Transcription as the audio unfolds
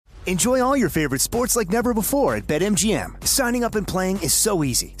Enjoy all your favorite sports like never before at BetMGM. Signing up and playing is so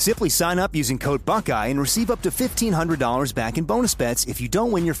easy. Simply sign up using code Buckeye and receive up to $1,500 back in bonus bets if you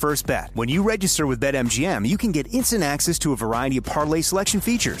don't win your first bet. When you register with BetMGM, you can get instant access to a variety of parlay selection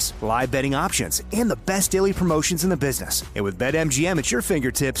features, live betting options, and the best daily promotions in the business. And with BetMGM at your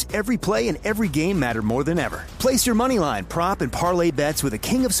fingertips, every play and every game matter more than ever. Place your moneyline, prop, and parlay bets with the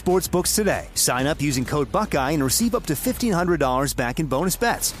king of sportsbooks today. Sign up using code Buckeye and receive up to $1,500 back in bonus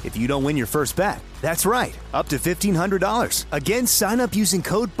bets if you don't win your first bet. That's right, up to $1,500. Again, sign up using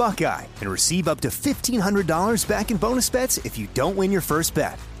code Buckeye and receive up to $1,500 back in bonus bets if you don't win your first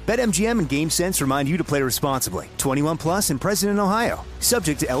bet. BetMGM and GameSense remind you to play responsibly. 21 plus and present in Ohio.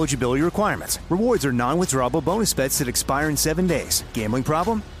 Subject to eligibility requirements. Rewards are non-withdrawable bonus bets that expire in 7 days. Gambling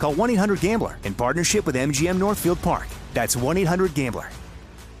problem? Call 1-800-GAMBLER in partnership with MGM Northfield Park. That's 1-800-GAMBLER.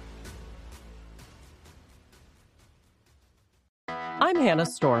 I'm Hannah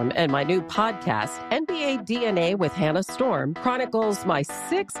Storm, and my new podcast, NBA DNA with Hannah Storm, chronicles my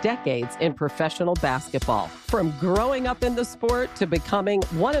 6 decades in professional basketball. From growing up in the sport to becoming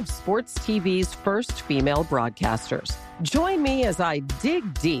one of sports TV's first female broadcasters. Join me as I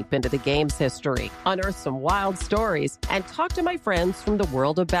dig deep into the game's history, unearth some wild stories, and talk to my friends from the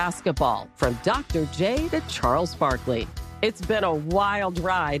world of basketball, from Dr. J to Charles Barkley. It's been a wild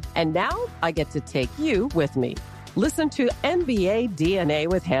ride, and now I get to take you with me. Listen to NBA DNA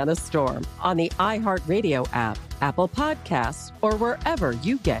with Hannah Storm on the iHeartRadio app, Apple Podcasts, or wherever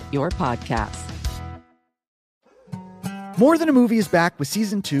you get your podcasts. More Than a Movie is back with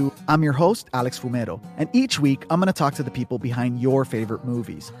Season 2. I'm your host, Alex Fumero, and each week I'm going to talk to the people behind your favorite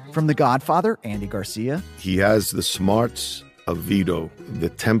movies. From The Godfather, Andy Garcia. He has the smarts of Vito, the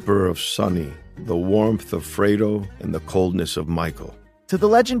temper of Sonny, the warmth of Fredo, and the coldness of Michael. To the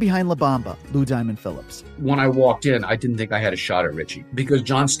legend behind La Bamba, Lou Diamond Phillips. When I walked in, I didn't think I had a shot at Richie because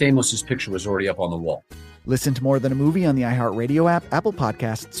John Stamos' picture was already up on the wall. Listen to More Than a Movie on the iHeartRadio app, Apple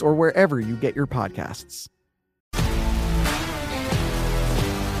Podcasts, or wherever you get your podcasts.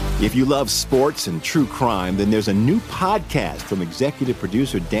 If you love sports and true crime, then there's a new podcast from executive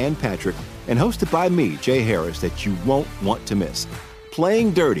producer Dan Patrick and hosted by me, Jay Harris, that you won't want to miss.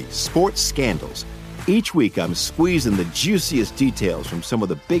 Playing Dirty: Sports Scandals. Each week, I'm squeezing the juiciest details from some of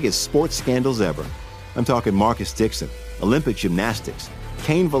the biggest sports scandals ever. I'm talking Marcus Dixon, Olympic gymnastics,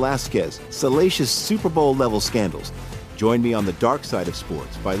 Cain Velasquez, salacious Super Bowl-level scandals. Join me on the dark side of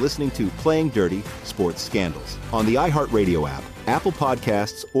sports by listening to Playing Dirty: Sports Scandals on the iHeartRadio app, Apple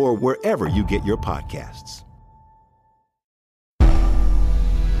Podcasts, or wherever you get your podcasts.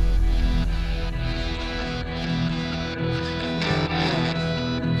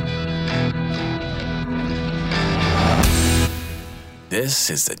 This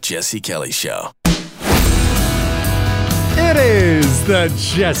is the Jesse Kelly Show. It is the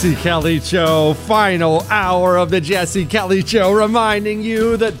Jesse Kelly Show, final hour of the Jesse Kelly Show, reminding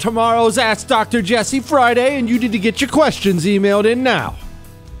you that tomorrow's Ask Dr. Jesse Friday, and you need to get your questions emailed in now.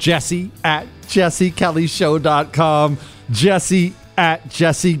 Jesse@jessekellyshow.com.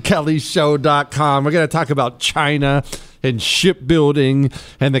 Jesse@jessekellyshow.com. We're going to talk about China and shipbuilding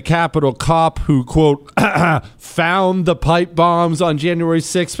and the Capitol cop who, quote, found the pipe bombs on January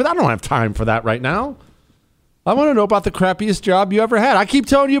 6th. But I don't have time for that right now. I want to know about the crappiest job you ever had. I keep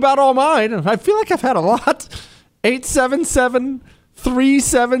telling you about all mine. I feel like I've had a lot.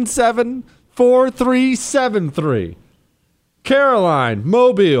 877-377-4373. Caroline,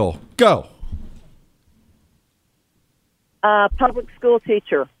 Mobile, go. Public school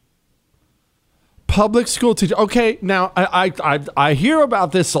teacher. Public school teacher. Okay, now I hear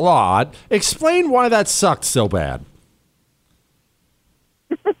about this a lot. Explain why that sucked so bad.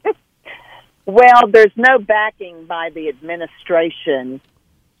 Well, there's no backing by the administration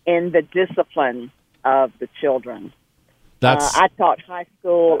in the discipline of the children. I taught high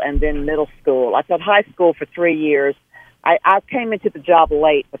school and then middle school. I taught high school for 3 years. I came into the job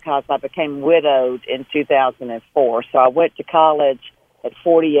late because I became widowed in 2004. So I went to college at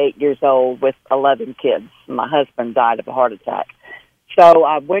 48 years old with 11 kids. My husband died of a heart attack. So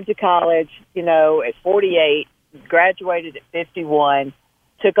I went to college, at 48, graduated at 51,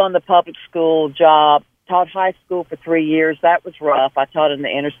 took on the public school job, taught high school for 3 years. That was rough. I taught in the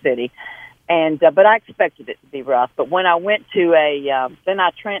inner city. But I expected it to be rough. But when I went to then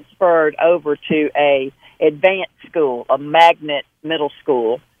I transferred over to a advanced school, a magnet middle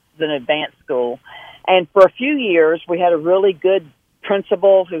school. It was an advanced school. And for a few years, we had a really good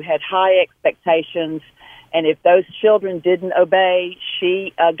principal who had high expectations, and if those children didn't obey,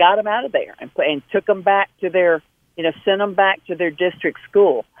 she got them out of there and took them back to their, sent them back to their district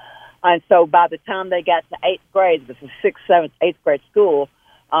school. And so by the time they got to 8th grade, this was 6th, 7th, 8th grade school,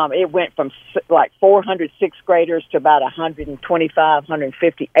 It went from like 400 sixth graders to about 125,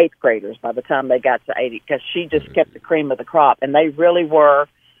 150 eighth graders by the time they got to 80, because she just kept the cream of the crop. And they really were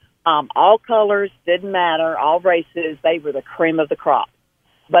all colors, didn't matter, all races. They were the cream of the crop.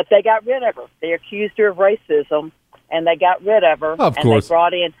 But they got rid of her. They accused her of racism, and they got rid of her. Of and course. They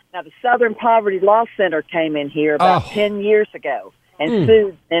brought in, now the Southern Poverty Law Center came in here about 10 years ago and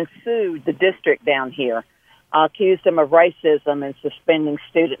sued the district down here. Accused them of racism and suspending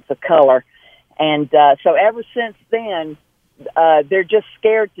students of color. And so ever since then, they're just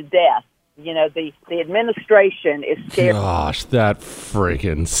scared to death. You know, the administration is scared. Gosh, that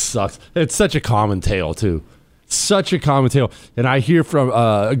freaking sucks. It's such a common tale, too. Such a common tale. And I hear from,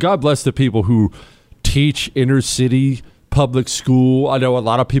 God bless the people who teach inner city public school. I know a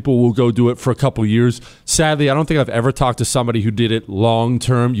lot of people will go do it for a couple years. Sadly, I don't think I've ever talked to somebody who did it long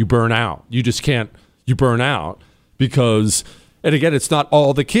term. You burn out. You just can't. You burn out because, and again, it's not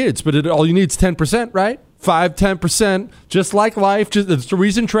all the kids, but all you need is 10%, right? 5-10%, just like life. It's the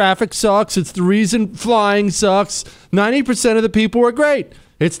reason traffic sucks. It's the reason flying sucks. 90% of the people are great.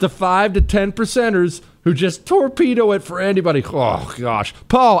 It's the 5 to 10%ers who just torpedo it for anybody. Oh, gosh.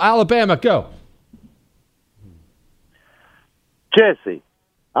 Paul, Alabama, go. Jesse,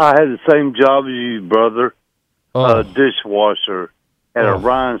 I had the same job as you, brother. Dishwasher at a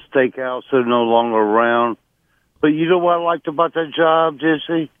Ryan Steakhouse. They're no longer around. But you know what I liked about that job,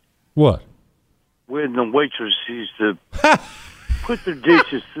 Jesse? What? When the waitress used to put the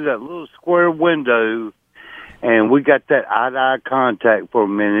dishes through that little square window, and we got that eye-to-eye contact for a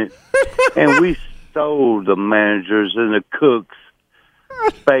minute, and we stole the managers and the cooks'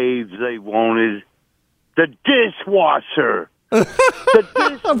 faves they wanted. The dishwasher.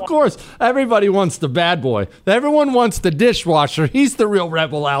 Of course, everybody wants the bad boy. Everyone wants the dishwasher. He's the real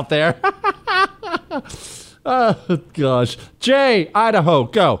rebel out there. Oh, gosh. Jay, Idaho,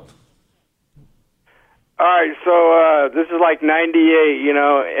 go. All right, so this is like 98, you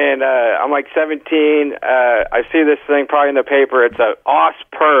know, and I'm like 17. I see this thing probably in the paper. It's a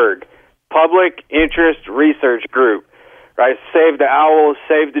OSPIRG, Public Interest Research Group, right? Save the owls,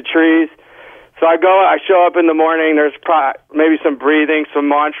 save the trees. So I show up in the morning, there's maybe some breathing, some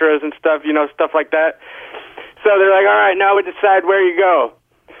mantras and stuff, you know, stuff like that. So they're like, all right, now we decide where you go.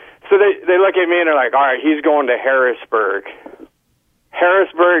 So they look at me and they're like, all right, he's going to Harrisburg.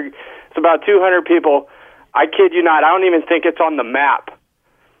 Harrisburg, it's about 200 people. I kid you not, I don't even think it's on the map.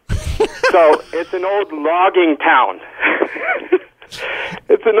 So it's an old logging town.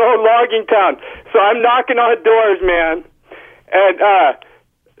 It's an old logging town. So I'm knocking on doors, man. And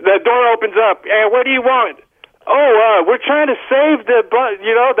the door opens up, and what do you want? Oh, we're trying to save the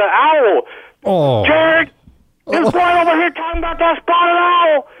owl. Oh. Jared, this boy over here talking about that spotted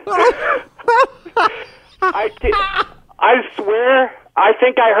owl. I swear, I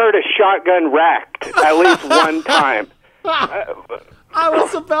think I heard a shotgun racked at least one time. I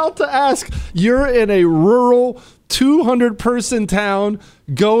was about to ask, you're in a rural 200-person town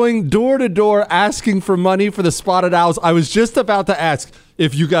going door to door asking for money for the spotted owls. I was just about to ask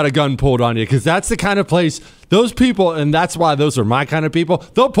if you got a gun pulled on you, because that's the kind of place those people, and that's why those are my kind of people,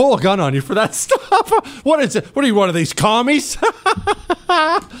 they'll pull a gun on you for that stuff. What is it? What are you, one of these commies?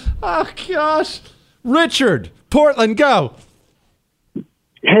 Oh, gosh. Richard, Portland, go.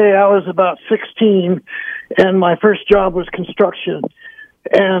 Hey, I was about 16, and my first job was construction.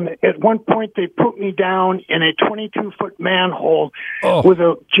 And at one point, they put me down in a 22-foot manhole with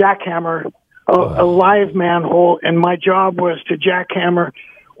a jackhammer, a live manhole, and my job was to jackhammer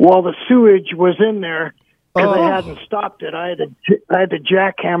while the sewage was in there because I hadn't stopped it. I had to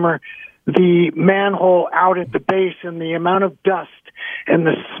jackhammer the manhole out at the base, and the amount of dust and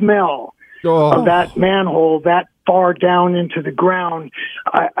the smell of that manhole that far down into the ground,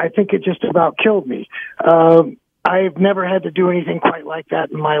 I think it just about killed me. I've never had to do anything quite like that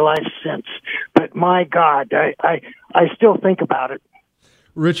in my life since. But my God, I still think about it.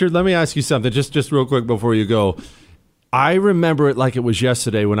 Richard, let me ask you something, just real quick before you go. I remember it like it was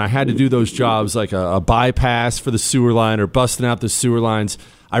yesterday when I had to do those jobs, like a bypass for the sewer line or busting out the sewer lines.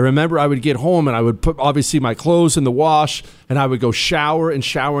 I remember I would get home and I would put, obviously, my clothes in the wash, and I would go shower and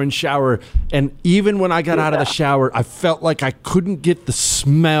shower and shower. And even when I got out of the shower, I felt like I couldn't get the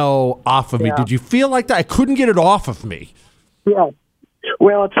smell off of me. Did you feel like that? I couldn't get it off of me. Yeah.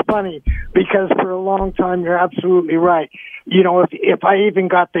 Well, it's funny because for a long time, you're absolutely right. You know, if I even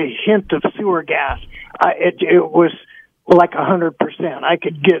got the hint of sewer gas, it was like 100%. I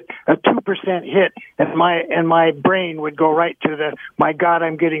could get a 2% hit, and my brain would go right to my God,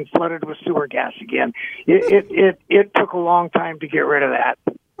 I'm getting flooded with sewer gas again. It took a long time to get rid of that.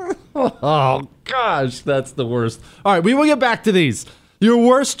 Oh gosh, that's the worst. All right, we will get back to these. Your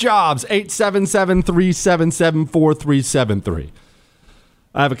worst jobs, 877-377-4373.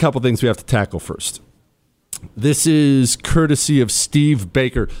 I have a couple things we have to tackle first. This is courtesy of Steve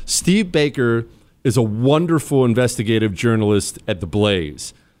Baker. Steve Baker is a wonderful investigative journalist at The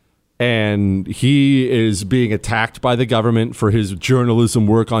Blaze. And he is being attacked by the government for his journalism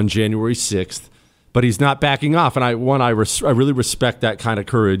work on January 6th. But he's not backing off. And I really respect that kind of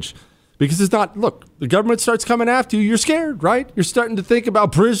courage. Because it's not, look, the government starts coming after you, you're scared, right? You're starting to think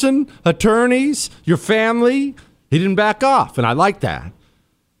about prison, attorneys, your family. He didn't back off, and I like that.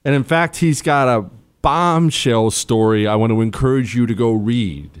 And in fact, he's got a bombshell story I want to encourage you to go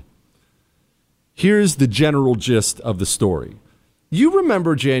read. Here's the general gist of the story. You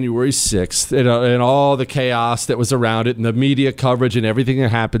remember January 6th and all the chaos that was around it and the media coverage and everything that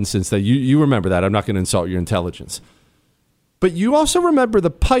happened since then. You remember that. I'm not going to insult your intelligence. But you also remember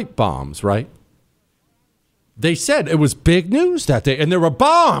the pipe bombs, right? They said it was big news that day, and there were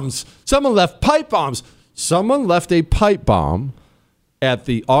bombs. Someone left pipe bombs. Someone left a pipe bomb at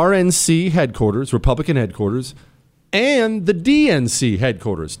the RNC headquarters, Republican headquarters, and the DNC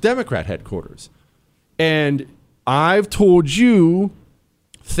headquarters, Democrat headquarters. And I've told you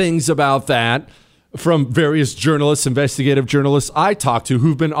things about that from various journalists, investigative journalists I talked to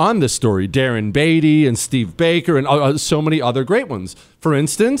who've been on this story, Darren Beatty and Steve Baker and so many other great ones. For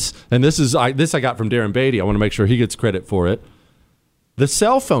instance, and this I got from Darren Beatty. I want to make sure he gets credit for it. The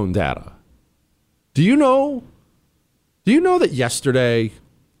cell phone data. Do you know that yesterday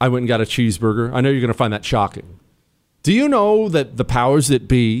I went and got a cheeseburger? I know you're going to find that shocking. Do you know that the powers that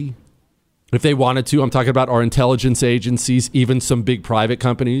be, if they wanted to, I'm talking about our intelligence agencies, even some big private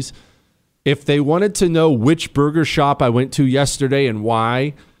companies, if they wanted to know which burger shop I went to yesterday and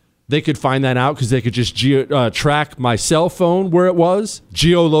why, they could find that out because they could just track my cell phone where it was,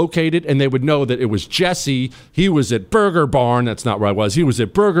 geolocated, and they would know that it was Jesse. He was at Burger Barn. That's not where I was. He was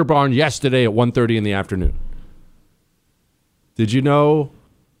at Burger Barn yesterday at 1:30 in the afternoon. Did you know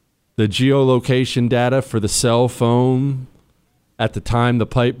the geolocation data for the cell phone at the time the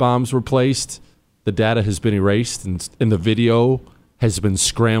pipe bombs were placed, the data has been erased and the video has been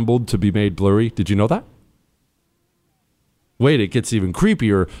scrambled to be made blurry? Did you know that? Wait, it gets even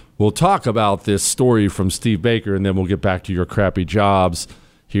creepier. We'll talk about this story from Steve Baker, and then we'll get back to your crappy jobs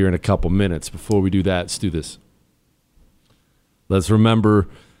here in a couple minutes. Before we do that, let's do this. Let's remember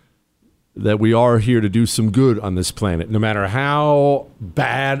that we are here to do some good on this planet. No matter how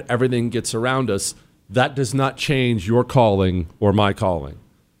bad everything gets around us, that does not change your calling or my calling.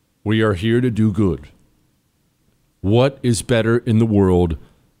 We are here to do good. What is better in the world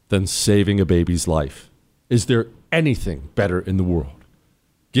than saving a baby's life? Is there anything better in the world?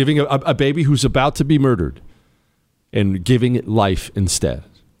 Giving a baby who's about to be murdered and giving it life instead.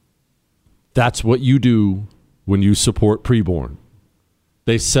 That's what you do when you support preborn.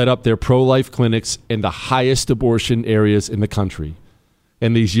 They set up their pro-life clinics in the highest abortion areas in the country.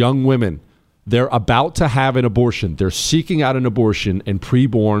 And these young women, they're about to have an abortion. They're seeking out an abortion, and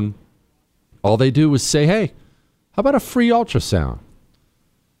preborn, all they do is say, hey, how about a free ultrasound?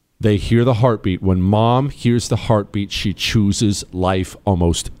 They hear the heartbeat. When mom hears the heartbeat, she chooses life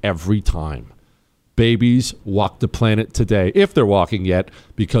almost every time. Babies walk the planet today, if they're walking yet,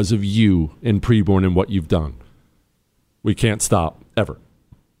 because of you in preborn and what you've done. We can't stop, ever.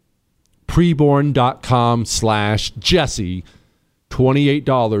 Preborn.com/Jesse.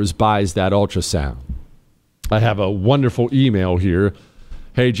 $28 buys that ultrasound. I have a wonderful email here.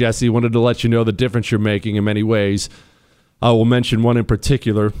 Hey, Jesse, wanted to let you know the difference you're making in many ways. I will mention one in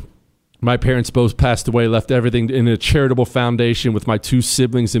particular. My parents both passed away, left everything in a charitable foundation with my two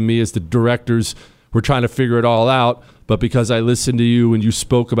siblings and me as the directors. We're trying to figure it all out, but because I listened to you and you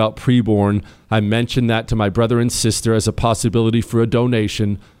spoke about preborn, I mentioned that to my brother and sister as a possibility for a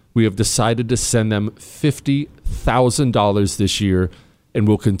donation. We have decided to send them $50,000 this year, and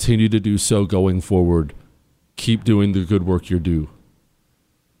we'll continue to do so going forward. Keep doing the good work you're due.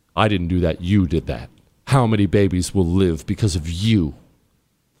 I didn't do that. You did that. How many babies will live because of you?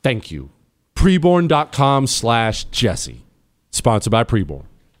 Thank you. Preborn.com/Jesse. Sponsored by Preborn.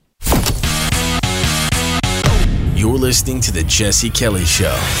 You're listening to The Jesse Kelly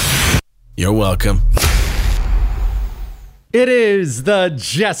Show. You're welcome. It is the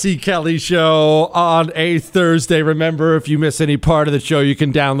Jesse Kelly Show on a Thursday. Remember, if you miss any part of the show, you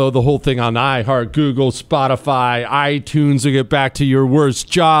can download the whole thing on iHeart, Google, Spotify, iTunes to get back to your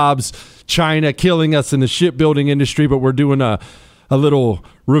worst jobs. China killing us in the shipbuilding industry, but we're doing a little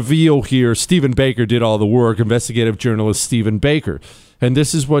reveal here. Stephen Baker did all the work, investigative journalist Stephen Baker. And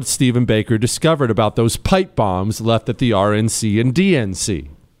this is what Stephen Baker discovered about those pipe bombs left at the RNC and DNC.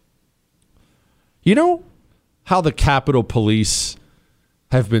 You know how the Capitol Police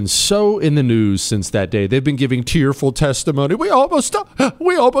have been so in the news since that day. They've been giving tearful testimony. We almost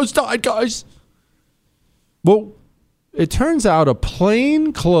died, guys. Well, it turns out a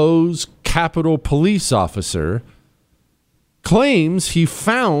plainclothes Capitol police officer claims he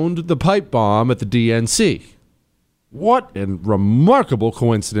found the pipe bomb at the DNC. What a remarkable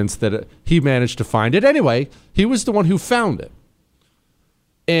coincidence that he managed to find it. Anyway, he was the one who found it.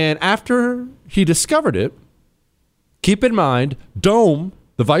 And after he discovered it, keep in mind, Dome,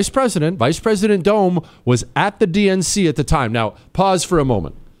 the Vice President Dome, was at the DNC at the time. Now, pause for a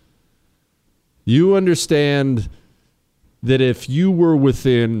moment. You understand that if you were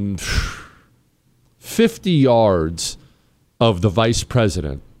within 50 yards of the Vice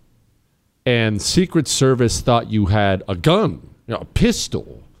President and Secret Service thought you had a gun, a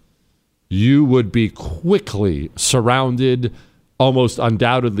pistol, you would be quickly surrounded, almost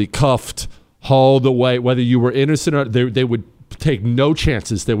undoubtedly cuffed, hauled away, whether you were innocent or they would take no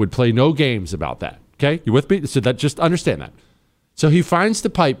chances. They would play no games about that. Okay? You with me? So that, just understand that. So he finds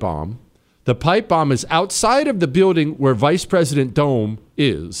the pipe bomb. The pipe bomb is outside of the building where Vice President Dome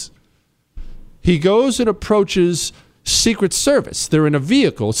is. He goes and approaches Secret Service. They're in a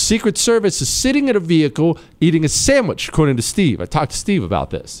vehicle. Secret Service is sitting in a vehicle eating a sandwich, according to Steve. I talked to Steve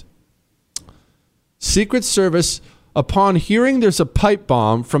about this. Secret Service, upon hearing there's a pipe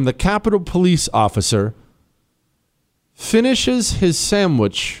bomb from the Capitol police officer, finishes his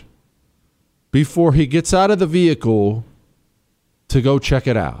sandwich before he gets out of the vehicle to go check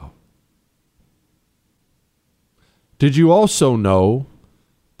it out. Did you also know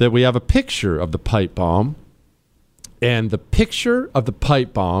that we have a picture of the pipe bomb, and the picture of the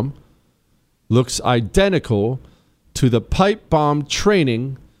pipe bomb looks identical to the pipe bomb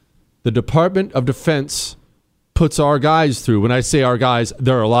training the Department of Defense puts our guys through? When I say our guys,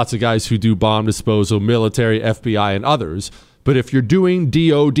 there are lots of guys who do bomb disposal, military, FBI, and others. But if you're doing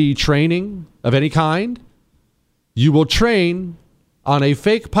DOD training of any kind, you will train on a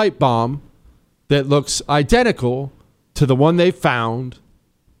fake pipe bomb that looks identical to the one they found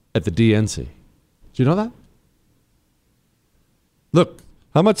at the DNC. Do you know that? Look,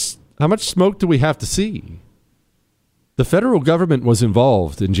 how much smoke do we have to see? The federal government was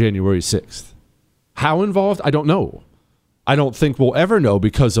involved in January 6th. How involved? I don't know. I don't think we'll ever know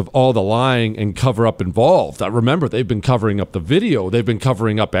because of all the lying and cover-up involved. I remember they've been covering up the video. They've been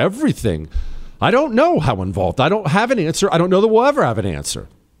covering up everything. I don't know how involved. I don't have an answer. I don't know that we'll ever have an answer.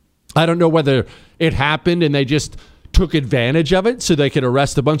 I don't know whether it happened and they just took advantage of it so they could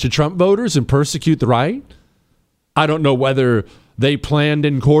arrest a bunch of Trump voters and persecute the right. I don't know whether they planned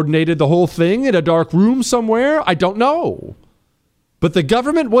and coordinated the whole thing in a dark room somewhere. I don't know. But the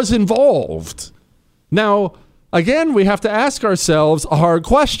government was involved. Now, again, we have to ask ourselves a hard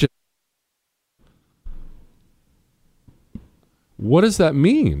question. What does that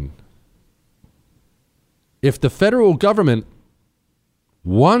mean? If the federal government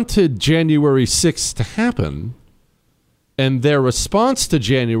wanted January 6th to happen, and their response to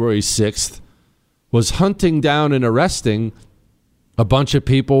January 6th was hunting down and arresting a bunch of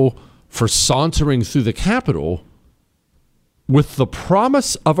people for sauntering through the Capitol with the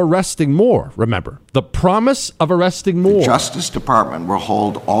promise of arresting more. Remember, the promise of arresting more. The Justice Department will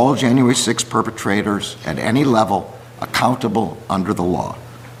hold all January 6 perpetrators at any level accountable under the law,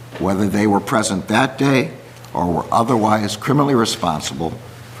 whether they were present that day or were otherwise criminally responsible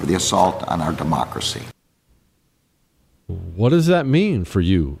for the assault on our democracy. What does that mean for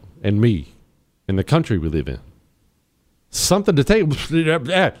you and me in the country we live in? Something to take. You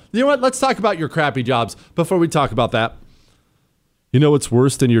know what? Let's talk about your crappy jobs before we talk about that. You know what's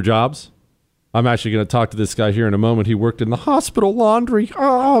worse than your jobs? I'm actually going to talk to this guy here in a moment. He worked in the hospital laundry.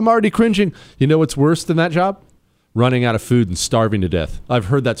 Oh, I'm already cringing. You know what's worse than that job? Running out of food and starving to death. I've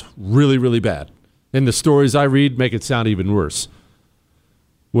heard that's really, really bad. And the stories I read make it sound even worse.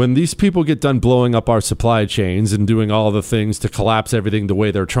 When these people get done blowing up our supply chains and doing all the things to collapse everything the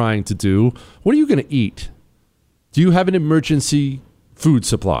way they're trying to do, what are you going to eat? Do you have an emergency food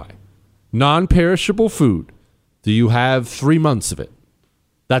supply? Non-perishable food. Do you have 3 months of it?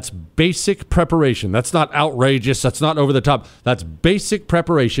 That's basic preparation. That's not outrageous. That's not over the top. That's basic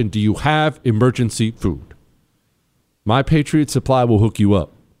preparation. Do you have emergency food? My Patriot Supply will hook you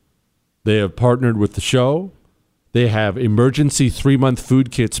up. They have partnered with the show. They have emergency 3-month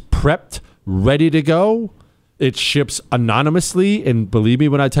food kits prepped, ready to go. It ships anonymously, and believe me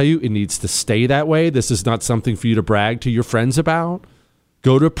when I tell you, it needs to stay that way. This is not something for you to brag to your friends about.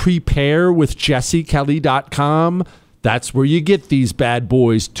 Go to preparewithjessekelly.com. That's where you get these bad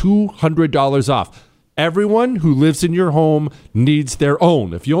boys, $200 off. Everyone who lives in your home needs their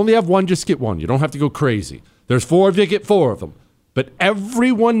own. If you only have one, just get one. You don't have to go crazy. There's 4 of you, get 4 of them. but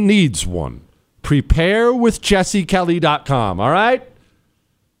everyone needs one. Preparewithjessekelly.com, all right?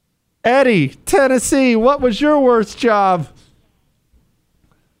 Eddie, Tennessee, what was your worst job?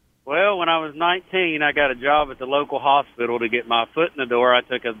 Well, when I was 19, I got a job at the local hospital. To get my foot in the door, I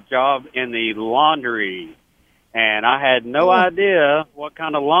took a job in the laundry. And I had no idea what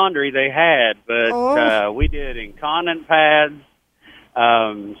kind of laundry they had, but we did incontinent pads.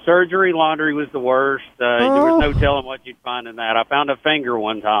 Surgery laundry was the worst. There was no telling what you'd find in that. I found a finger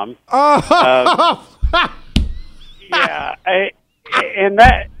one time. And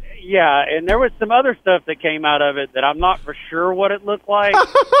there was some other stuff that came out of it that I'm not for sure what it looked like,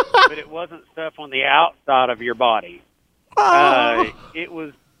 but it wasn't stuff on the outside of your body. There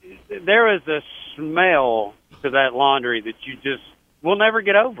was a smell to that laundry that you just will never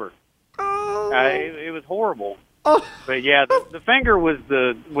get over. It was horrible. But yeah, the finger was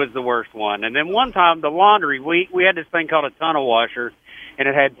the worst one. And then one time the laundry, we had this thing called a tunnel washer, and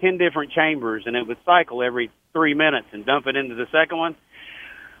it had 10 different chambers, and it would cycle every 3 minutes and dump it into the second one.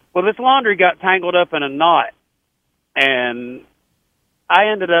 Well, this laundry got tangled up in a knot, and I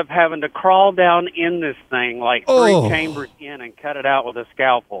ended up having to crawl down in this thing like 3 chambers in and cut it out with a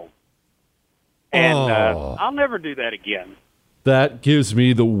scalpel. And I'll never do that again. That gives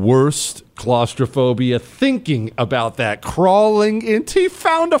me the worst claustrophobia thinking about that. Crawling into, he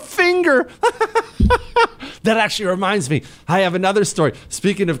found a finger. That actually reminds me, I have another story.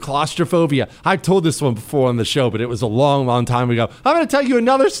 Speaking of claustrophobia, I've told this one before on the show, but it was a long, long time ago. I'm going to tell you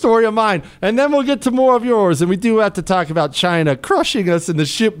another story of mine, and then we'll get to more of yours. And we do have to talk about China crushing us in the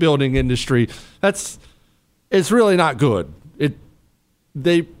shipbuilding industry. It's really not good.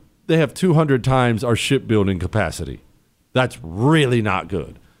 They have 200 times our shipbuilding capacity. That's really not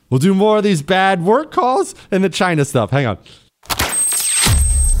good. We'll do more of these bad work calls and the China stuff. Hang on.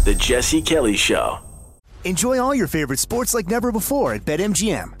 The Jesse Kelly Show. Enjoy all your favorite sports like never before at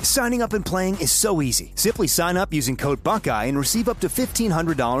BetMGM. Signing up and playing is so easy. Simply sign up using code Buckeye and receive up to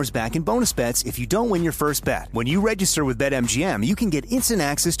 $1,500 back in bonus bets if you don't win your first bet. When you register with BetMGM, you can get instant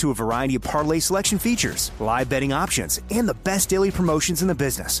access to a variety of parlay selection features, live betting options, and the best daily promotions in the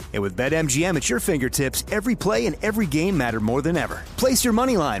business. And with BetMGM at your fingertips, every play and every game matter more than ever. Place your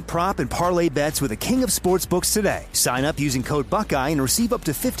moneyline, prop, and parlay bets with the king of sportsbooks today. Sign up using code Buckeye and receive up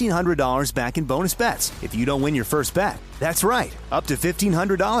to $1,500 back in bonus bets if you don't win your first bet. That's right, up to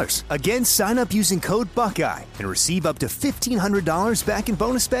 $1,500. Again, sign up using code Buckeye and receive up to $1,500 back in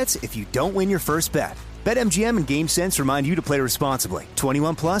bonus bets if you don't win your first bet. BetMGM and GameSense remind you to play responsibly.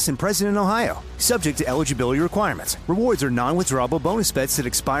 21 plus and present in Ohio. Subject to eligibility requirements. Rewards are non-withdrawable bonus bets that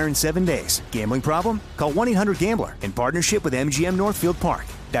expire in 7 days. Gambling problem? Call 1-800-GAMBLER in partnership with MGM Northfield Park.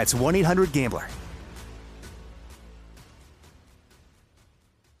 That's 1-800-GAMBLER.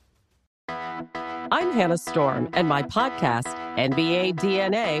 I'm Hannah Storm, and my podcast, NBA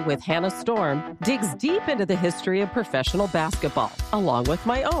DNA with Hannah Storm, digs deep into the history of professional basketball, along with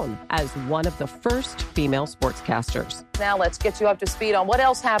my own, as one of the first female sportscasters. Now let's get you up to speed on what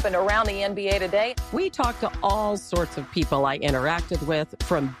else happened around the NBA today. We talked to all sorts of people I interacted with,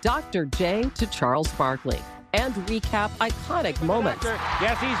 from Dr. J to Charles Barkley, and recap iconic moments.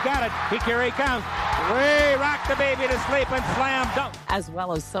 Yes, he's got it. Here he comes. Way rock the baby to sleep and slam dunk. As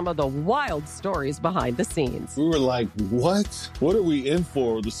well as some of the wild stories behind the scenes. We were like, what? What are we in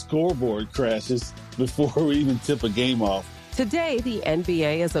for? The scoreboard crashes before we even tip a game off. Today, the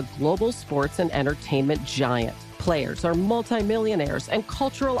NBA is a global sports and entertainment giant. Players are multimillionaires and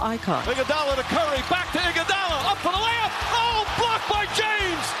cultural icons. Iguodala to Curry, back to Iguodala, up for the layup. Oh, blocked by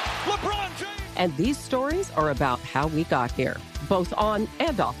James. LeBron James. And these stories are about how we got here, both on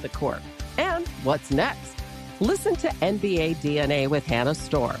and off the court. And what's next? Listen to NBA DNA with Hannah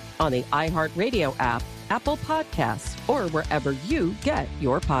Storm on the iHeartRadio app, Apple Podcasts, or wherever you get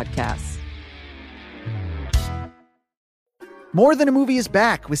your podcasts. More Than a Movie is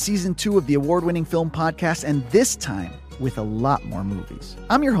back with season 2 of the award-winning film podcast, and this time with a lot more movies.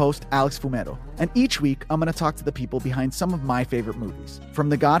 I'm your host, Alex Fumero, and each week I'm going to talk to the people behind some of my favorite movies. From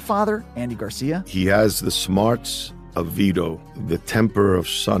The Godfather, Andy Garcia. He has the smarts of Vito, the temper of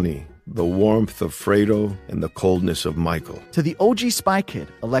Sonny, the warmth of Fredo, and the coldness of Michael. To the OG Spy Kid,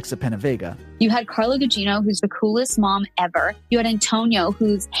 Alexa Penavega. You had Carla Gugino, who's the coolest mom ever. You had Antonio,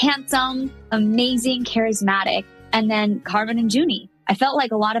 who's handsome, amazing, charismatic. And then Carmen and Junie. I felt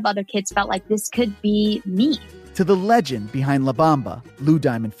like a lot of other kids felt like this could be me. To the legend behind La Bamba, Lou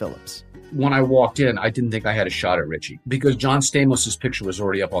Diamond Phillips. When I walked in, I didn't think I had a shot at Richie because John Stamos' picture was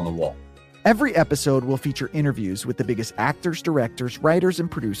already up on the wall. Every episode will feature interviews with the biggest actors, directors, writers, and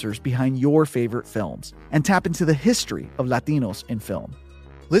producers behind your favorite films and tap into the history of Latinos in film.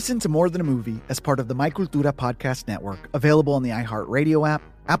 Listen to More Than a Movie as part of the My Cultura Podcast Network, available on the iHeartRadio app,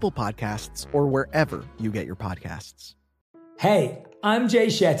 Apple Podcasts, or wherever you get your podcasts. Hey, I'm Jay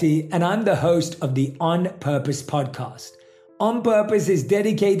Shetty, and I'm the host of the On Purpose podcast. On Purpose is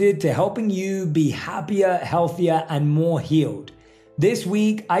dedicated to helping you be happier, healthier, and more healed. This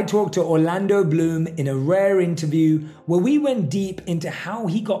week, I talked to Orlando Bloom in a rare interview where we went deep into how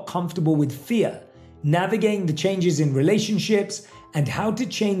he got comfortable with fear, navigating the changes in relationships, and how to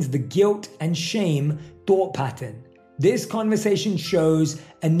change the guilt and shame thought pattern. This conversation shows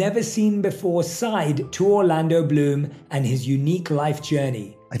a never-seen-before side to Orlando Bloom and his unique life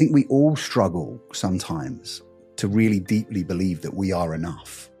journey. I think we all struggle sometimes to really deeply believe that we are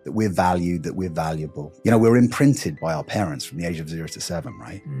enough, that we're valued, that we're valuable. You know, we're imprinted by our parents from the age of 0 to 7,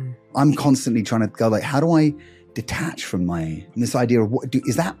 right? I'm constantly trying to go like, how do I detach from this idea of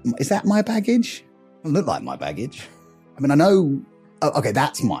is that my baggage? It doesn't look like my baggage. I mean, I know, okay,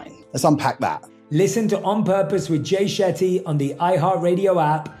 that's mine. Let's unpack that. Listen to On Purpose with Jay Shetty on the iHeartRadio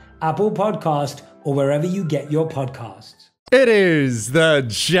app, Apple Podcast, or wherever you get your podcasts. It is the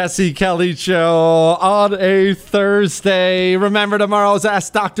Jesse Kelly Show on a Thursday. Remember, tomorrow's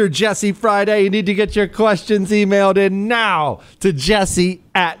Ask Dr. Jesse Friday. You need to get your questions emailed in now to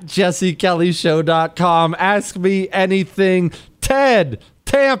jesse@jessekellyshow.com. Ask me anything. Ted,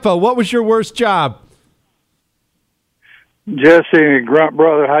 Tampa, what was your worst job? Jesse, Grunt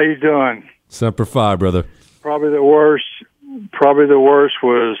Brother, how you doing? Semper Fi, brother. Probably the worst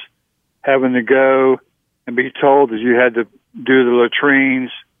was having to go and be told that you had to do the latrines,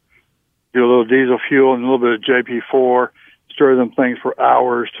 do a little diesel fuel and a little bit of JP4, stir them things for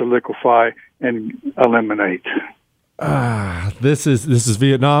hours to liquefy and eliminate. This is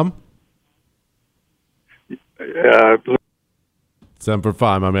Vietnam? Semper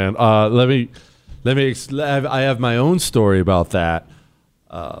Fi, my man. I have my own story about that.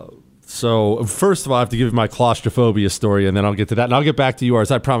 So first of all, I have to give you my claustrophobia story, and then I'll get to that, and I'll get back to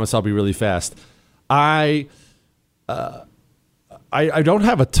yours. I promise I'll be really fast. I don't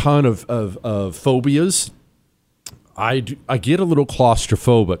have a ton of phobias. I get a little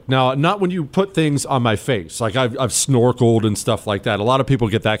claustrophobic. Now, not when you put things on my face. Like I've snorkeled and stuff like that. A lot of people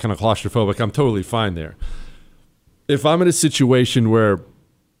get that kind of claustrophobic. I'm totally fine there. If I'm in a situation where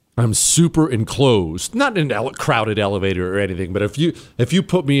I'm super enclosed, not in a crowded elevator or anything, but if you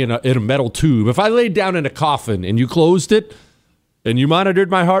put me in a metal tube, if I laid down in a coffin and you closed it and you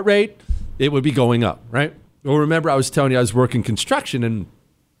monitored my heart rate, it would be going up, right? Well, remember I was telling you I was working construction and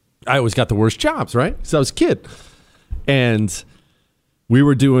I always got the worst jobs, right? So I was a kid. And we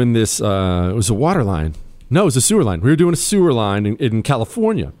were doing this, it was a water line. No, it was a sewer line. We were doing a sewer line in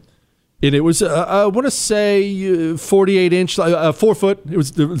California. And it was, I want to say 48 inch, 4 foot. It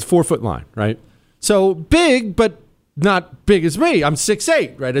was 4 foot line, right? So big, but not big as me. I'm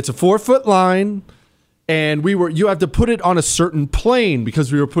 6'8", right? It's a 4 foot line. And you have to put it on a certain plane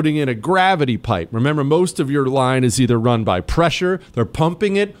because we were putting in a gravity pipe. Remember, most of your line is either run by pressure, they're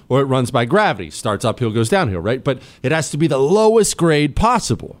pumping it, or it runs by gravity. Starts uphill, goes downhill, right? But it has to be the lowest grade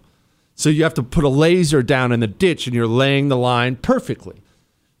possible. So you have to put a laser down in the ditch and you're laying the line perfectly.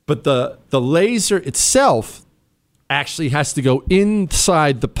 But the laser itself actually has to go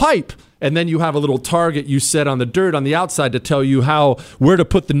inside the pipe, and then you have a little target you set on the dirt on the outside to tell you where to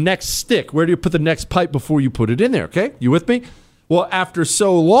put the next stick, where do you put the next pipe before you put it in there, okay? You with me? Well, after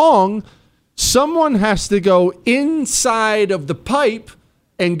so long, someone has to go inside of the pipe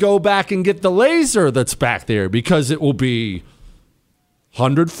and go back and get the laser that's back there because it will be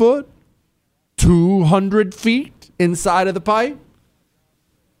 100 foot, 200 feet inside of the pipe.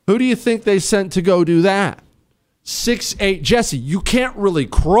 Who do you think they sent to go do that? 6'8", Jesse, you can't really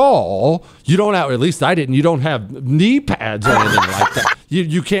crawl. You don't have, at least I didn't, you don't have knee pads or anything like that.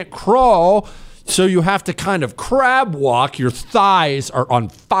 You can't crawl, so you have to kind of crab walk. Your thighs are on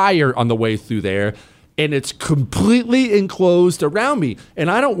fire on the way through there, and it's completely enclosed around me.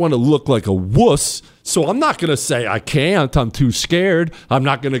 And I don't want to look like a wuss, so I'm not going to say I can't. I'm too scared. I'm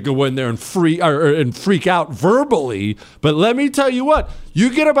not going to go in there and freak out verbally. But let me tell you what, you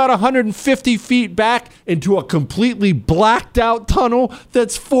get about 150 feet back into a completely blacked out tunnel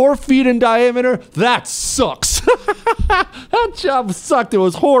that's 4 feet in diameter. That sucks. That job sucked. It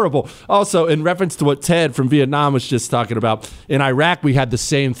was horrible. Also, in reference to what Ted from Vietnam was just talking about, in Iraq, we had the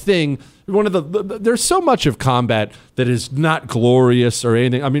same thing. There's so much of combat that is not glorious or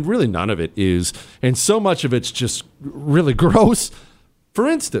anything. I mean, really none of it is. And so much of it's just really gross. For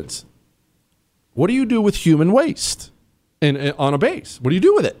instance, what do you do with human waste on a base? What do you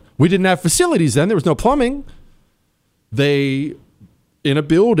do with it? We didn't have facilities then. There was no plumbing. In a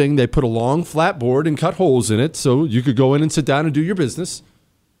building, they put a long flat board and cut holes in it so you could go in and sit down and do your business.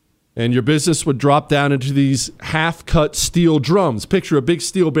 And your business would drop down into these half-cut steel drums. Picture a big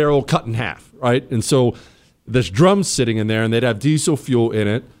steel barrel cut in half, right? And so there's drums sitting in there, and they'd have diesel fuel in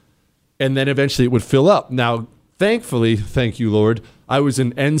it, and then eventually it would fill up. Now, thankfully, thank you, Lord, I was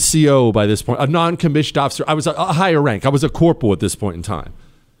an NCO by this point, a non-commissioned officer. I was a higher rank. I was a corporal at this point in time.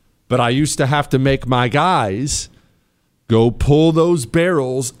 But I used to have to make my guys go pull those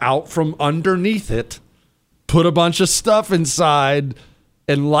barrels out from underneath it, put a bunch of stuff inside,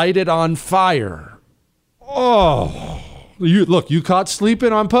 and light it on fire. Oh, you caught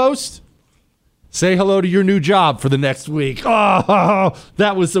sleeping on post? Say hello to your new job for the next week. Oh,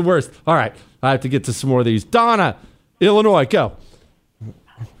 that was the worst. All right, I have to get to some more of these. Donna, Illinois, go.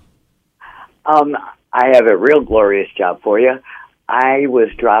 I have a real glorious job for you. I was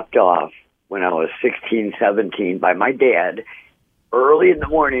dropped off when I was 16, 17 by my dad. Early in the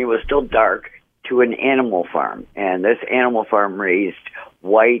morning, it was still dark, to an animal farm. And this animal farm raised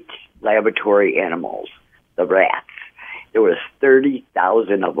white laboratory animals, the rats. There was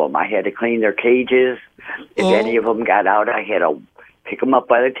 30,000 of them. I had to clean their cages. If any of them got out, I had to pick them up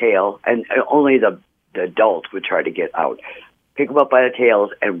by the tail. And only the adults would try to get out. Pick them up by the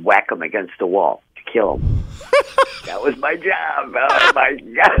tails and whack them against the wall to kill them. That was my job. Oh, my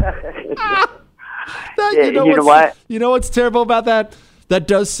God. You know what? You know what's terrible about that? That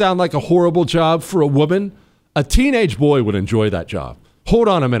does sound like a horrible job for a woman. A teenage boy would enjoy that job. Hold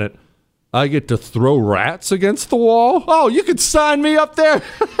on a minute. I get to throw rats against the wall? Oh, you could sign me up there.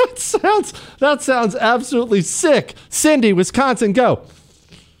 That sounds absolutely sick. Cindy, Wisconsin, go.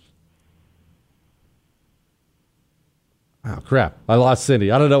 Oh, crap. I lost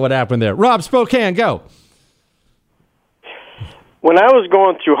Cindy. I don't know what happened there. Rob, Spokane, go. When I was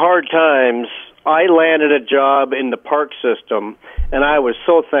going through hard times, I landed a job in the park system, and I was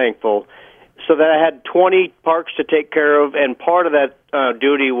so thankful. So that I had 20 parks to take care of, and part of that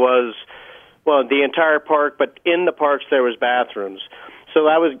duty was, well, the entire park, but in the parks there was bathrooms. So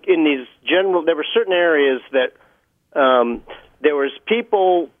I was in these general, there were certain areas that there was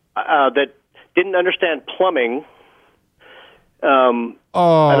people that didn't understand plumbing. And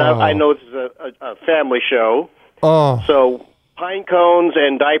I know this is a family show. So pine cones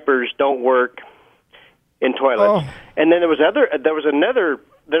and diapers don't work in toilets. And then there was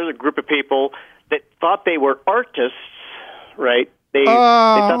a group of people that thought they were artists, right? They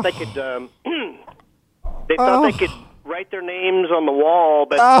thought they could they could write their names on the wall,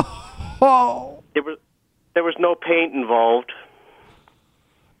 but there was no paint involved.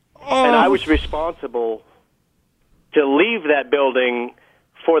 And I was responsible to leave that building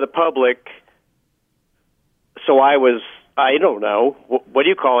for the public. So I don't know, what do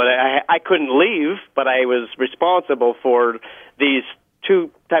you call it? I couldn't leave, but I was responsible for these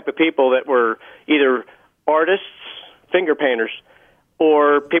two type of people that were either artists, finger painters,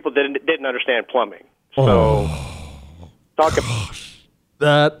 or people that didn't understand plumbing. So, talk about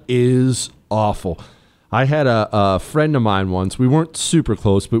that is awful. I had a friend of mine once. We weren't super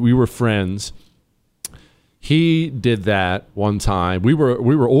close, but we were friends. He did that one time. We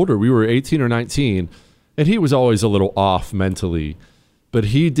were older. We were 18 or 19, and he was always a little off mentally. But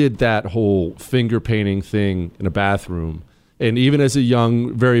he did that whole finger painting thing in a bathroom. And even as a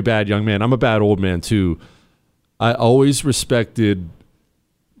young, very bad young man, I'm a bad old man too, I always respected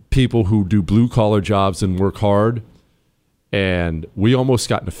people who do blue-collar jobs and work hard. And we almost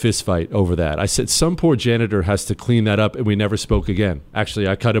got in a fist fight over that. I said, some poor janitor has to clean that up, and we never spoke again. Actually,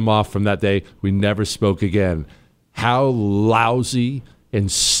 I cut him off from that day. We never spoke again. How lousy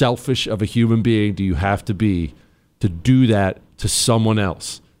and selfish of a human being do you have to be to do that to someone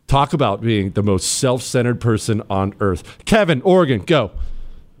else? Talk about being the most self-centered person on earth. Kevin, Oregon, go.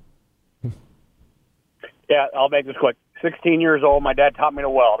 Yeah, I'll make this quick. 16 years old, my dad taught me to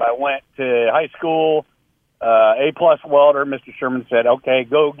weld. I went to high school, A-plus welder. Mr. Sherman said, okay,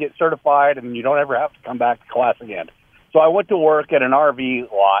 go get certified, and you don't ever have to come back to class again. So I went to work at an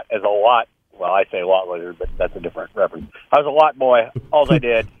RV lot as a lot, well, I say lot lizard, but that's a different reference. I was a lot boy, all I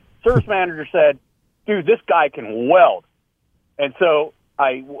did. Service manager said, dude, this guy can weld. And so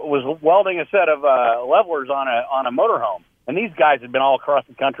I was welding a set of levelers on a motorhome, and these guys had been all across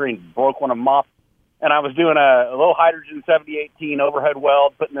the country and broke one of them off. And I was doing a low hydrogen 7018 overhead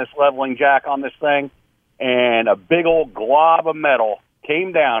weld, putting this leveling jack on this thing, and a big old glob of metal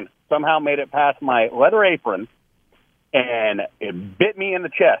came down, somehow made it past my leather apron, and it bit me in the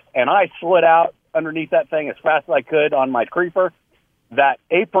chest. And I slid out underneath that thing as fast as I could on my creeper. That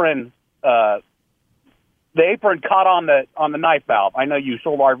apron, the apron caught on the knife valve. I know you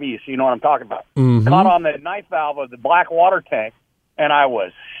sold RVs, so you know what I'm talking about. Mm-hmm. Caught on the knife valve of the black water tank, and I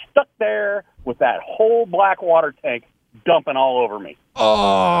was stuck there with that whole black water tank dumping all over me.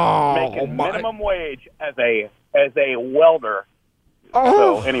 making minimum wage as a welder.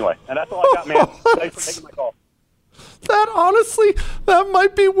 So anyway, and that's all I got, man. Thanks for taking my call. That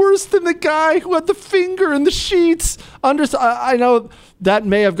might be worse than the guy who had the finger in the sheets. I know that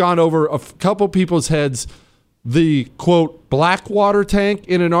may have gone over a couple people's heads. The, quote, black water tank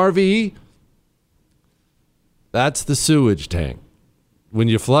in an RV, that's the sewage tank. When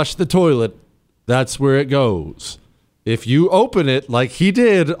you flush the toilet, that's where it goes. If you open it like he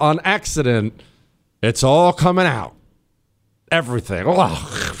did on accident, it's all coming out. Everything.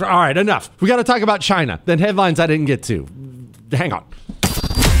 Oh, all right, enough. We got to talk about China. Then headlines I didn't get to. Hang on.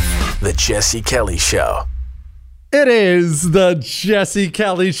 The Jesse Kelly Show. It is the Jesse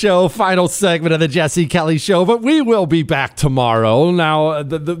Kelly Show, final segment of the Jesse Kelly Show, but we will be back tomorrow. Now,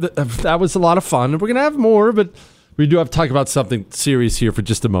 that was a lot of fun. We're going to have more, but we do have to talk about something serious here for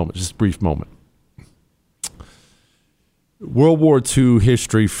just a moment, just a brief moment. World War II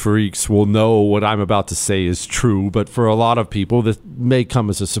history freaks will know what I'm about to say is true, but for a lot of people, this may come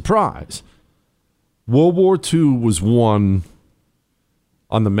as a surprise. World War II was won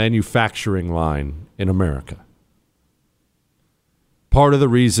on the manufacturing line in America. Part of the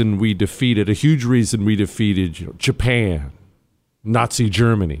reason we defeated, a huge reason we defeated, Japan, Nazi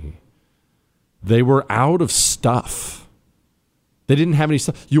Germany, they were out of stuff. They didn't have any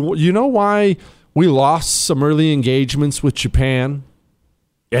stuff. You know why we lost some early engagements with Japan?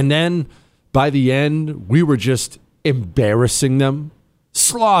 And then by the end, we were just embarrassing them,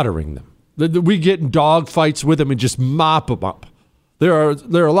 slaughtering them. We get in dog fights with them and just mop them up. There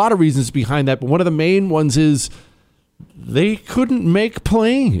are a lot of reasons behind that, but one of the main ones is they couldn't make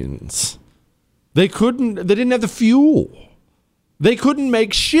planes. They didn't have the fuel. They couldn't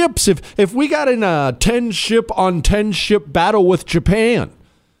make ships. If we got in a 10-ship on 10-ship battle with Japan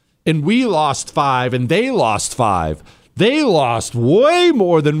and we lost 5 and they lost 5, they lost way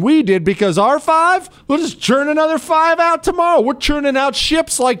more than we did because our 5, we'll just churn another 5 out tomorrow. We're churning out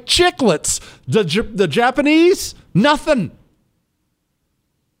ships like chiclets. The Japanese, nothing.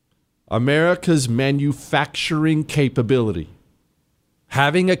 America's manufacturing capability.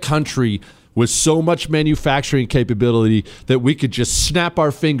 Having a country with so much manufacturing capability that we could just snap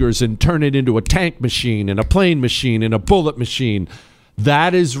our fingers and turn it into a tank machine and a plane machine and a bullet machine.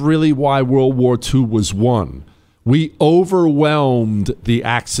 That is really why World War II was won. We overwhelmed the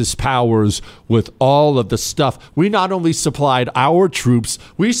Axis powers with all of the stuff. We not only supplied our troops,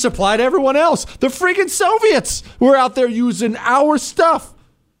 we supplied everyone else. The freaking Soviets were out there using our stuff.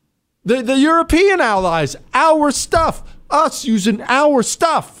 The European allies, our stuff. Us using our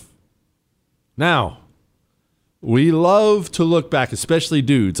stuff. Now, we love to look back, especially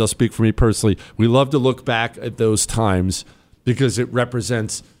dudes. I'll speak for me personally. We love to look back at those times because it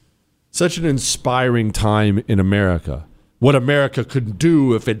represents such an inspiring time in America. What America could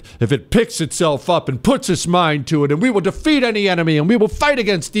do if it picks itself up and puts its mind to it, and we will defeat any enemy, and we will fight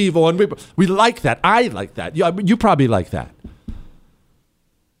against evil, and we like that. I like that. You probably like that.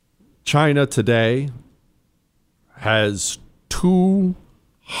 China today has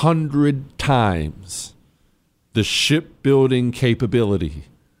 200 times the shipbuilding capability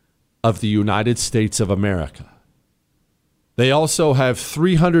of the United States of America. They also have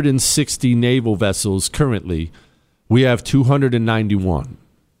 360 naval vessels currently. We have 291.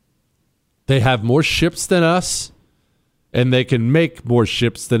 They have more ships than us, and they can make more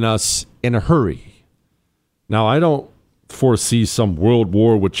ships than us in a hurry. Now, I don't foresee some world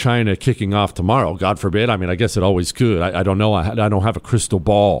war with China kicking off tomorrow. God forbid. I mean, I guess it always could. I don't know. I don't have a crystal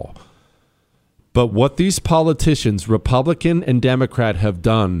ball. But what these politicians, Republican and Democrat, have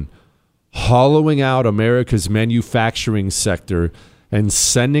done, hollowing out America's manufacturing sector and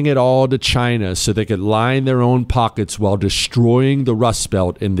sending it all to China so they could line their own pockets while destroying the Rust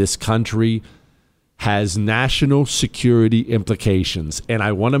Belt in this country, has national security implications. And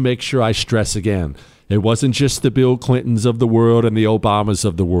I want to make sure I stress again, it wasn't just the Bill Clintons of the world and the Obamas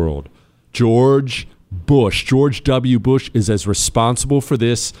of the world. George W. Bush is as responsible for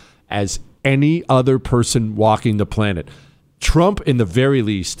this as any other person walking the planet. Trump, in the very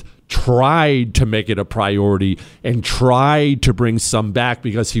least, tried to make it a priority and tried to bring some back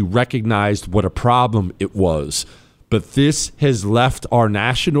because he recognized what a problem it was. But this has left our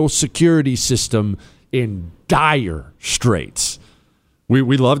national security system in dire straits.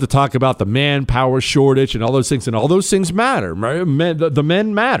 We love to talk about the manpower shortage and all those things, and all those things matter. The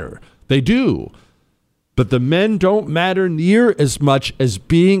men matter. They do. But the men don't matter near as much as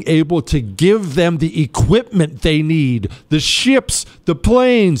being able to give them the equipment they need. The ships, the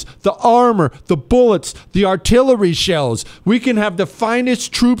planes, the armor, the bullets, the artillery shells. We can have the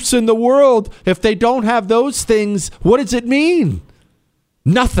finest troops in the world. If they don't have those things, what does it mean?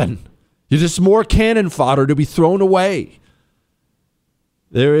 Nothing. You're just more cannon fodder to be thrown away.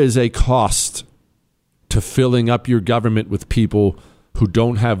 There is a cost to filling up your government with people who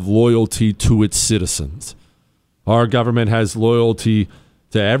don't have loyalty to its citizens. Our government has loyalty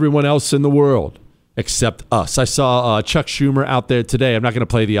to everyone else in the world except us. I saw Chuck Schumer out there today. I'm not going to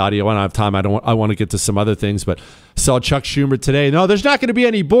play the audio. I don't have time. I want to get to some other things, but I saw Chuck Schumer today. No, there's not going to be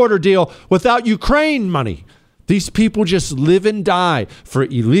any border deal without Ukraine money. These people just live and die for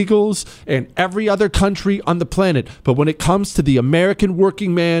illegals and every other country on the planet. But when it comes to the American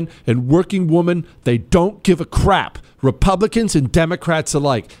working man and working woman, they don't give a crap. Republicans and Democrats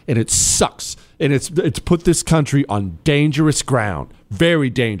alike. And it sucks. And it's put this country on dangerous ground. Very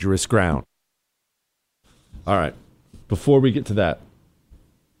dangerous ground. All right. Before we get to that,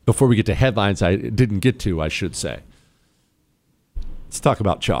 before we get to headlines I didn't get to, I should say, let's talk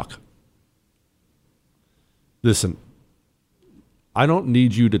about chalk. Listen, I don't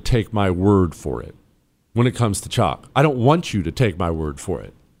need you to take my word for it when it comes to chalk. I don't want you to take my word for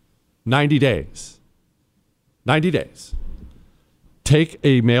it. 90 days. 90 days. Take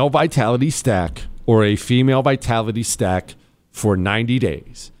a male vitality stack or a female vitality stack for 90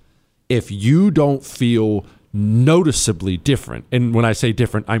 days. If you don't feel noticeably different, and when I say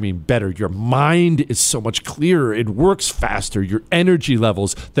different, I mean better, your mind is so much clearer, it works faster, your energy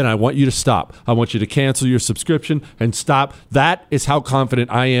levels, then I want you to stop. I want you to cancel your subscription and stop. That is how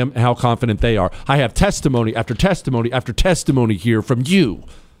confident I am and how confident they are. I have testimony after testimony after testimony here from you.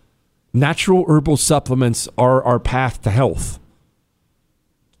 Natural herbal supplements are our path to health.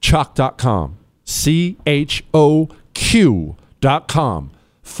 Choq.com. CHOQ.com.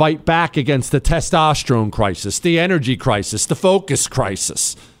 Fight back against the testosterone crisis, the energy crisis, the focus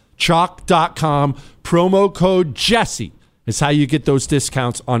crisis. Choq.com. Promo code Jesse is how you get those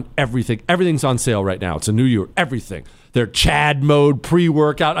discounts on everything. Everything's on sale right now. It's a new year. Everything. Their Chad mode,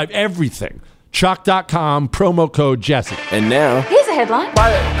 pre-workout, everything. Choq.com. Promo code Jesse. And now, here's a headline.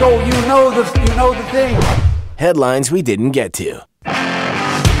 Go, you know the thing. Headlines we didn't get to.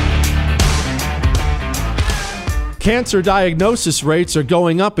 Cancer diagnosis rates are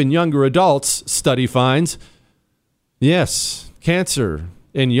going up in younger adults, study finds. Yes, cancer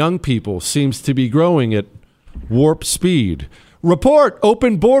in young people seems to be growing at warp speed. Report,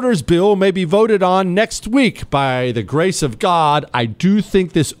 open borders bill may be voted on next week. By the grace of God, I do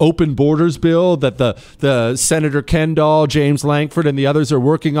think this open borders bill that the Senator Kendall, James Lankford, and the others are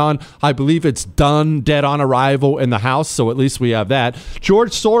working on, I believe it's done, dead on arrival in the House, so at least we have that.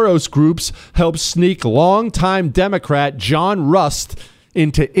 George Soros groups helped sneak longtime Democrat John Rust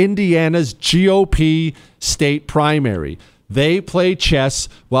into Indiana's GOP state primary. They play chess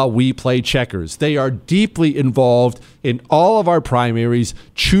while we play checkers. They are deeply involved in all of our primaries,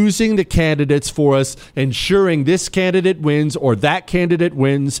 choosing the candidates for us, ensuring this candidate wins or that candidate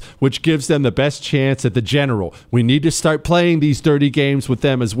wins, which gives them the best chance at the general. We need to start playing these dirty games with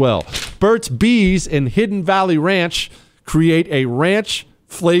them as well. Burt's Bees in Hidden Valley Ranch create a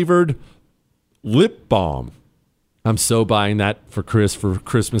ranch-flavored lip balm. I'm so buying that for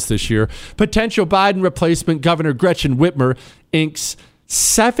Christmas this year. Potential Biden replacement Governor Gretchen Whitmer inks a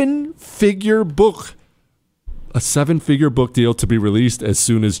seven-figure book deal to be released as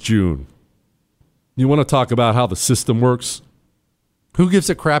soon as June. You want to talk about how the system works? Who gives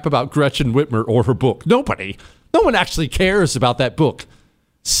a crap about Gretchen Whitmer or her book? Nobody. No one actually cares about that book.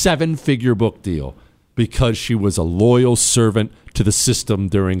 7-figure book deal because she was a loyal servant to the system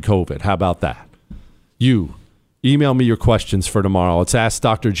during COVID. How about that? You. Email me your questions for tomorrow. It's Ask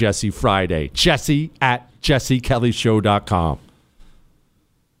Dr. Jesse Friday. Jesse@jessekellyshow.com.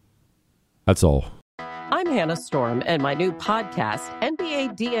 That's all. I'm Hannah Storm, and my new podcast,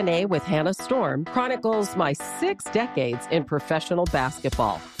 NBA DNA with Hannah Storm, chronicles my 6 decades in professional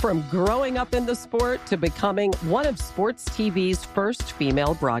basketball. From growing up in the sport to becoming one of sports TV's first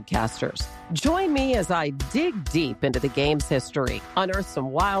female broadcasters. Join me as I dig deep into the game's history, unearth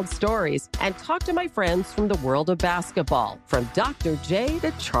some wild stories, and talk to my friends from the world of basketball, from Dr. J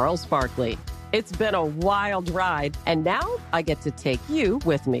to Charles Barkley. It's been a wild ride, and now I get to take you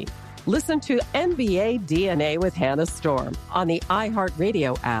with me. Listen to NBA DNA with Hannah Storm on the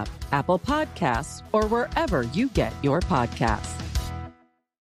iHeartRadio app, Apple Podcasts, or wherever you get your podcasts.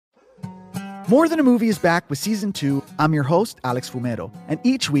 More Than a Movie is back with Season 2. I'm your host, Alex Fumero. And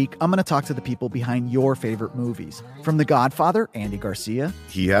each week, I'm going to talk to the people behind your favorite movies. From The Godfather, Andy Garcia.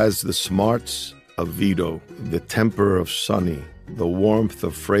 He has the smarts of Vito, the temper of Sonny, the warmth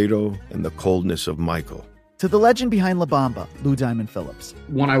of Fredo, and the coldness of Michael. to the legend behind La Bamba, Lou Diamond Phillips.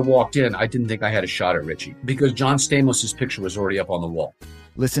 When I walked in, I didn't think I had a shot at Richie because John Stamos' picture was already up on the wall.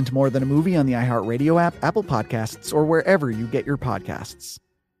 Listen to More Than a Movie on the iHeartRadio app, Apple Podcasts, or wherever you get your podcasts.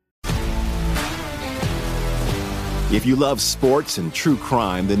 If you love sports and true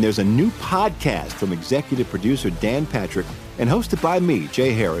crime, then there's a new podcast from executive producer Dan Patrick and hosted by me,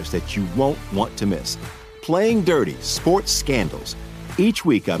 Jay Harris, that you won't want to miss. Playing Dirty: Sports Scandals. Each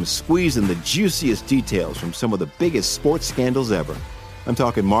week, I'm squeezing the juiciest details from some of the biggest sports scandals ever. I'm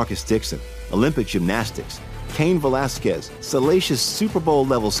talking Marcus Dixon, Olympic gymnastics, Cain Velasquez, salacious Super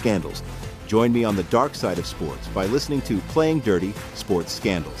Bowl-level scandals. Join me on the dark side of sports by listening to Playing Dirty: Sports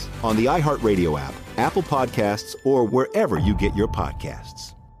Scandals on the iHeartRadio app, Apple Podcasts, or wherever you get your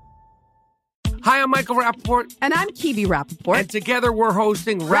podcasts. Hi, I'm Michael Rappaport. And I'm Kibi Rappaport. And together we're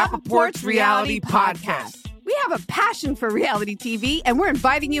hosting Rappaport's Reality Podcast. We have a passion for reality TV, and we're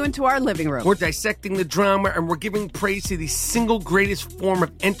inviting you into our living room. We're dissecting the drama, and we're giving praise to the single greatest form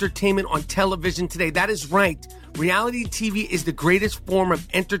of entertainment on television today. That is right. Reality TV is the greatest form of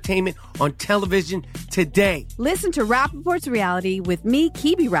entertainment on television today. Listen to Rappaport's Reality with me,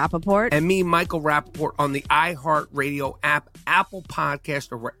 Kibi Rappaport. And me, Michael Rappaport, on the iHeartRadio app, Apple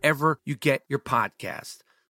Podcast, or wherever you get your podcast.